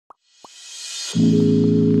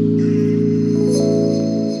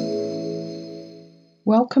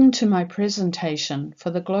Welcome to my presentation for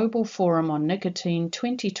the Global Forum on Nicotine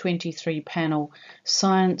 2023 panel,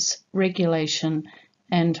 Science, Regulation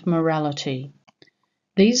and Morality.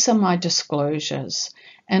 These are my disclosures,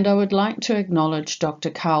 and I would like to acknowledge Dr.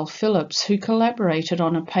 Carl Phillips, who collaborated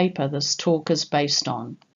on a paper this talk is based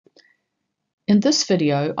on. In this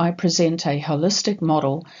video, I present a holistic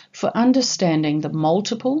model for understanding the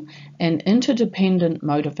multiple and interdependent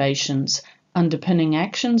motivations underpinning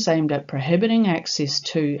actions aimed at prohibiting access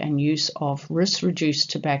to and use of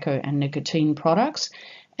risk-reduced tobacco and nicotine products,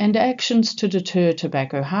 and actions to deter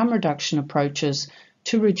tobacco harm reduction approaches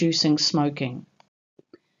to reducing smoking.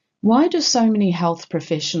 Why do so many health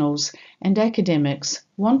professionals and academics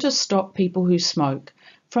want to stop people who smoke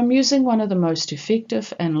from using one of the most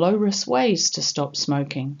effective and low-risk ways to stop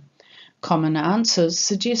smoking? Common answers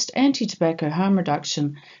suggest anti-tobacco harm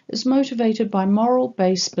reduction is motivated by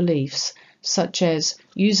moral-based beliefs such as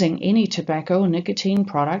using any tobacco or nicotine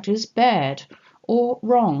product is bad or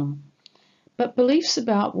wrong. But beliefs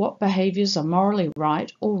about what behaviours are morally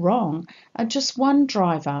right or wrong are just one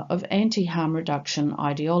driver of anti-harm reduction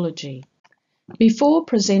ideology. Before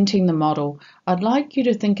presenting the model, I'd like you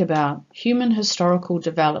to think about human historical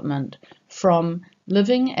development from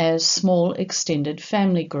living as small extended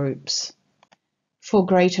family groups. For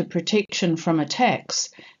greater protection from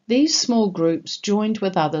attacks, these small groups joined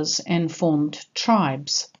with others and formed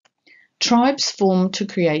tribes. Tribes formed to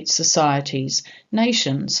create societies,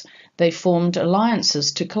 nations. They formed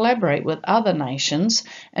alliances to collaborate with other nations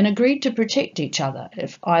and agreed to protect each other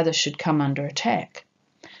if either should come under attack.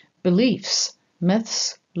 Beliefs,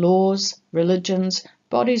 myths, laws, religions,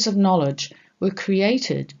 bodies of knowledge were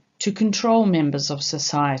created to control members of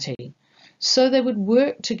society, so they would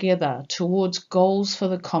work together towards goals for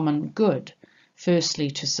the common good, firstly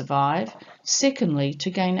to survive, secondly to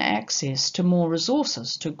gain access to more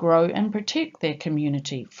resources to grow and protect their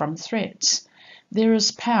community from threats. There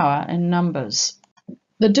is power in numbers.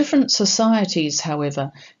 The different societies,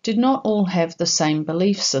 however, did not all have the same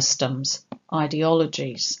belief systems,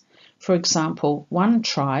 ideologies. For example, one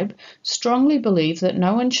tribe strongly believed that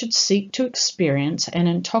no one should seek to experience an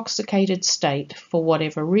intoxicated state for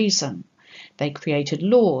whatever reason. They created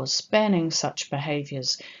laws banning such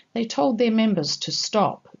behaviours. They told their members to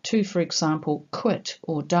stop, to, for example, quit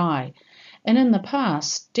or die. And in the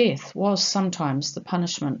past, death was sometimes the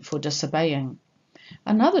punishment for disobeying.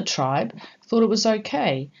 Another tribe thought it was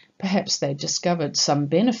okay. Perhaps they discovered some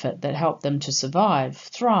benefit that helped them to survive,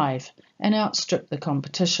 thrive, and outstrip the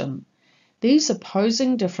competition. These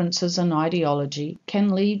opposing differences in ideology can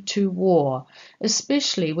lead to war,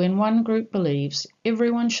 especially when one group believes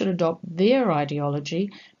everyone should adopt their ideology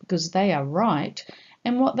because they are right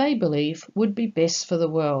and what they believe would be best for the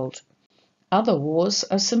world. Other wars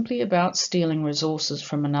are simply about stealing resources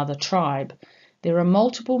from another tribe. There are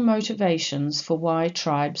multiple motivations for why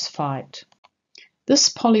tribes fight. This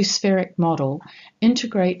polyspheric model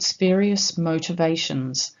integrates various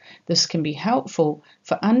motivations. This can be helpful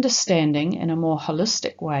for understanding in a more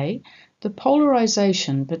holistic way the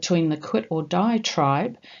polarization between the quit or die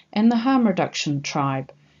tribe and the harm reduction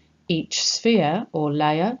tribe. Each sphere or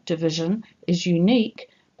layer division is unique,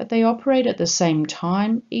 but they operate at the same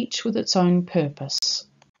time, each with its own purpose.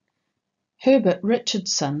 Herbert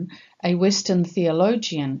Richardson, a Western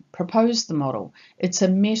theologian, proposed the model. It's a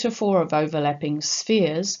metaphor of overlapping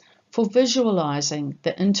spheres for visualizing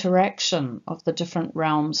the interaction of the different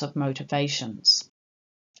realms of motivations.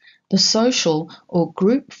 The social or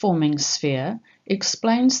group-forming sphere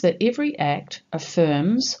explains that every act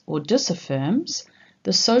affirms or disaffirms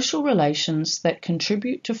the social relations that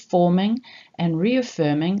contribute to forming and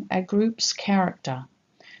reaffirming a group's character.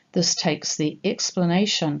 This takes the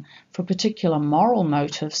explanation for particular moral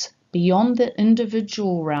motives beyond the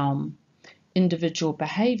individual realm. Individual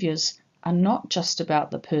behaviours are not just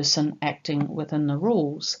about the person acting within the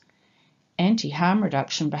rules. Anti-harm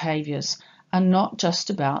reduction behaviours are not just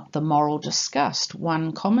about the moral disgust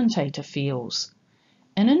one commentator feels.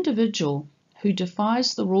 An individual who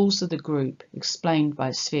defies the rules of the group, explained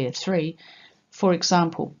by Sphere 3, for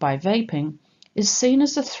example by vaping, is seen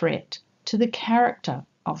as a threat to the character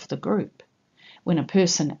of the group. When a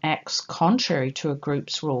person acts contrary to a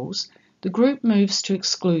group's rules, the group moves to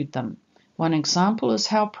exclude them. One example is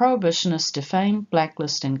how prohibitionists defame,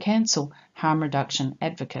 blacklist and cancel harm reduction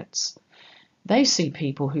advocates. They see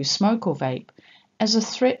people who smoke or vape as a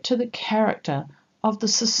threat to the character of the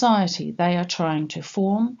society they are trying to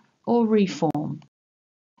form or reform.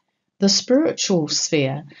 The spiritual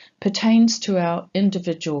sphere pertains to our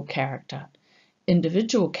individual character.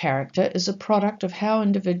 Individual character is a product of how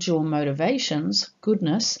individual motivations,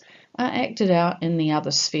 goodness, are acted out in the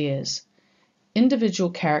other spheres. Individual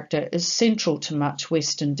character is central to much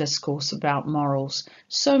Western discourse about morals,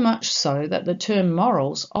 so much so that the term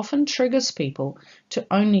morals often triggers people to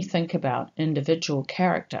only think about individual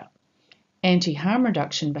character. Anti-harm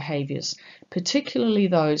reduction behaviours, particularly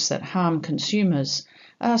those that harm consumers,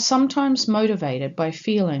 are sometimes motivated by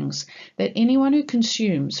feelings that anyone who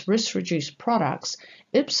consumes risk-reduced products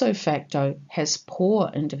ipso facto has poor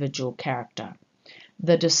individual character.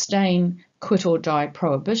 The disdain quit or die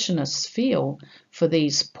prohibitionists feel for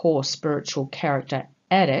these poor spiritual character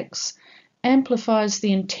addicts amplifies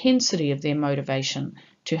the intensity of their motivation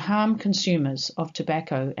to harm consumers of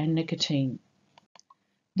tobacco and nicotine.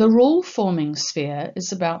 The rule-forming sphere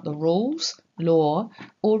is about the rules, law,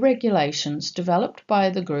 or regulations developed by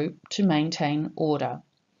the group to maintain order.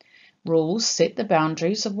 Rules set the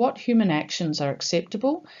boundaries of what human actions are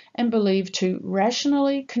acceptable and believed to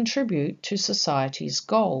rationally contribute to society's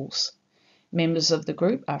goals. Members of the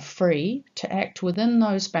group are free to act within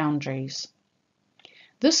those boundaries.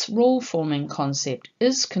 This rule-forming concept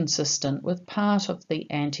is consistent with part of the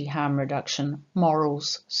anti-harm reduction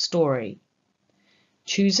morals story.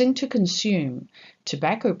 Choosing to consume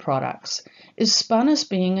tobacco products is spun as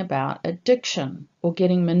being about addiction or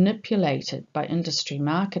getting manipulated by industry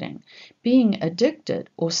marketing. Being addicted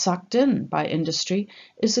or sucked in by industry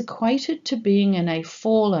is equated to being in a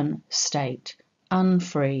fallen state,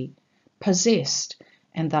 unfree, possessed,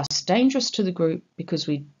 and thus dangerous to the group because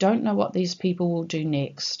we don't know what these people will do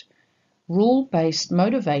next. Rule-based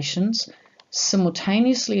motivations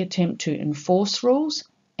simultaneously attempt to enforce rules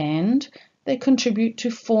and they contribute to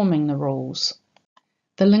forming the rules.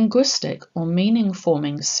 The linguistic or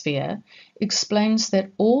meaning-forming sphere explains that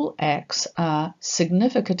all acts are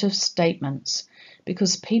significative statements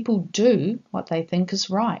because people do what they think is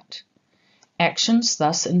right. Actions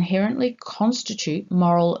thus inherently constitute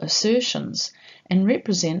moral assertions and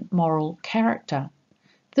represent moral character.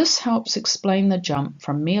 This helps explain the jump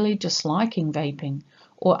from merely disliking vaping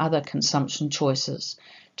or other consumption choices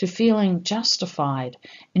to feeling justified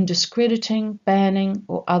in discrediting, banning,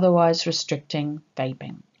 or otherwise restricting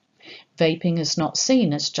vaping. Vaping is not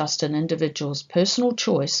seen as just an individual's personal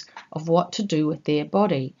choice of what to do with their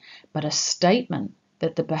body, but a statement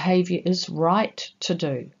that the behavior is right to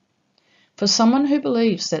do. For someone who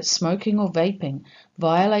believes that smoking or vaping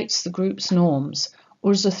violates the group's norms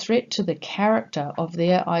or is a threat to the character of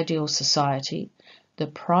their ideal society, the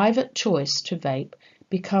private choice to vape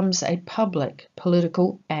becomes a public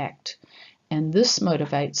political act, and this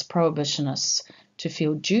motivates prohibitionists to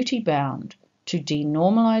feel duty-bound to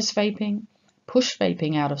denormalize vaping, push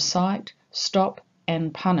vaping out of sight, stop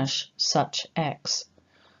and punish such acts.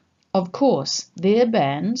 Of course, their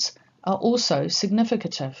bans are also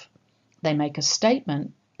significative. They make a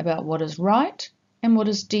statement about what is right and what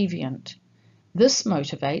is deviant. This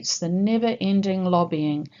motivates the never-ending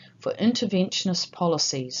lobbying for interventionist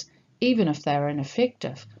policies, even if they are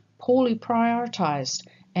ineffective, poorly prioritized,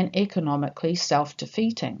 and economically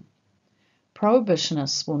self-defeating.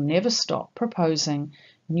 Prohibitionists will never stop proposing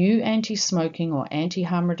new anti-smoking or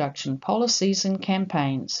anti-harm reduction policies and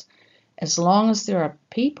campaigns, as long as there are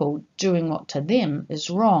people doing what to them is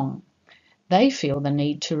wrong. They feel the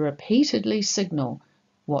need to repeatedly signal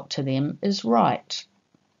what to them is right.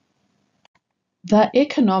 The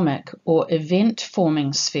economic or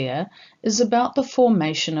event-forming sphere is about the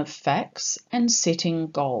formation of facts and setting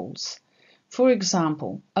goals. For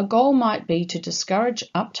example, a goal might be to discourage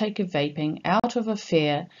uptake of vaping out of a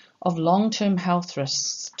fear of long-term health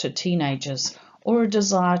risks to teenagers or a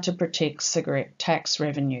desire to protect cigarette tax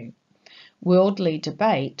revenue. Worldly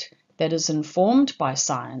debate that is informed by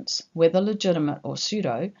science, whether legitimate or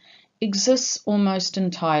pseudo, exists almost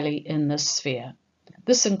entirely in this sphere.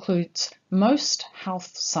 This includes most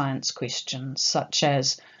health science questions such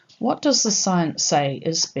as, what does the science say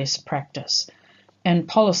is best practice? And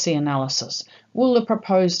policy analysis, will the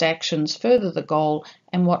proposed actions further the goal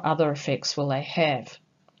and what other effects will they have?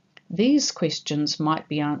 These questions might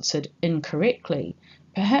be answered incorrectly,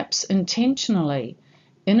 perhaps intentionally,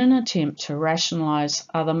 in an attempt to rationalize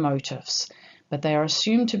other motives, but they are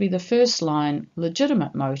assumed to be the first line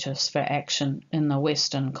legitimate motives for action in the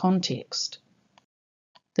Western context.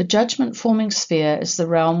 The judgment-forming sphere is the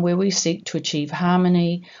realm where we seek to achieve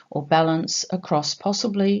harmony or balance across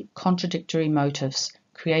possibly contradictory motives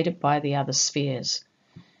created by the other spheres.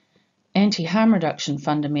 Anti-harm reduction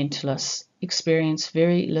fundamentalists experience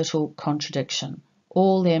very little contradiction.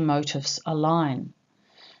 All their motives align.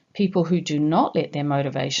 People who do not let their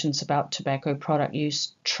motivations about tobacco product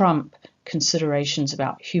use trump considerations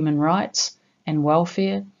about human rights, and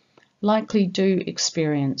welfare likely do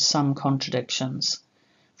experience some contradictions.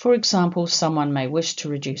 For example, someone may wish to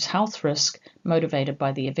reduce health risk motivated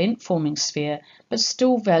by the event-forming sphere, but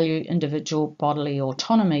still value individual bodily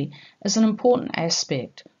autonomy as an important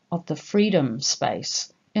aspect of the freedom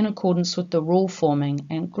space in accordance with the rule-forming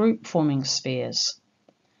and group-forming spheres.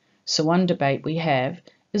 So one debate we have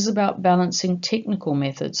is about balancing technical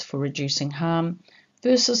methods for reducing harm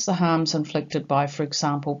versus the harms inflicted by, for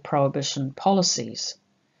example, prohibition policies.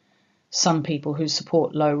 Some people who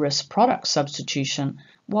support low-risk product substitution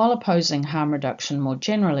while opposing harm reduction more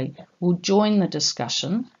generally will join the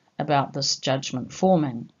discussion about this judgment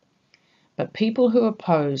forming. But people who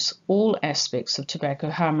oppose all aspects of tobacco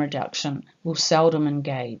harm reduction will seldom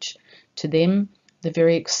engage. To them, the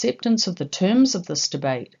very acceptance of the terms of this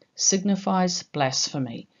debate signifies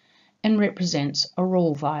blasphemy and represents a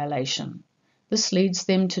rule violation. This leads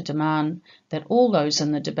them to demand that all those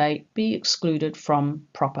in the debate be excluded from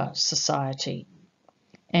proper society.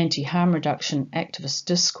 Anti-harm reduction activist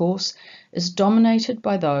discourse is dominated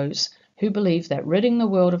by those who believe that ridding the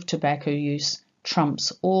world of tobacco use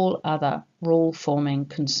trumps all other rule-forming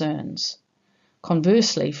concerns.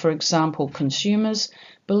 Conversely, for example, consumers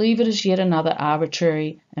believe it is yet another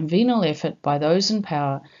arbitrary and venal effort by those in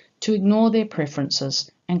power to ignore their preferences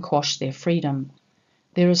and quash their freedom.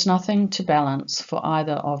 There is nothing to balance for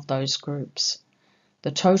either of those groups.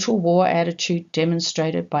 The total war attitude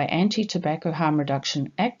demonstrated by anti-tobacco harm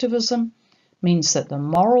reduction activism means that the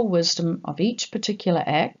moral wisdom of each particular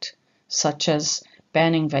act, such as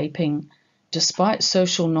banning vaping, despite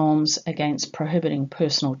social norms against prohibiting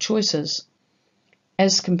personal choices,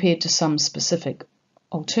 as compared to some specific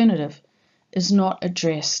alternative, is not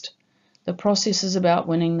addressed. The process is about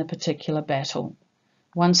winning the particular battle.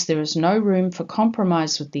 Once there is no room for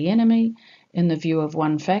compromise with the enemy, in the view of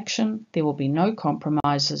one faction, there will be no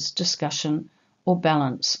compromises, discussion, or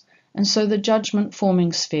balance, and so the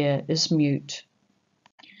judgment-forming sphere is mute.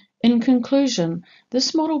 In conclusion,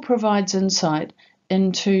 this model provides insight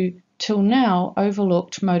into, till now,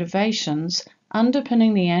 overlooked motivations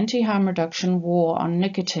underpinning the anti-harm reduction war on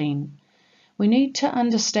nicotine. We need to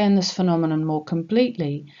understand this phenomenon more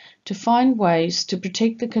completely to find ways to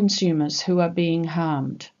protect the consumers who are being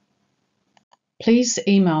harmed. Please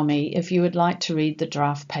email me if you would like to read the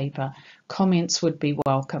draft paper. Comments would be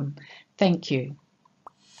welcome. Thank you.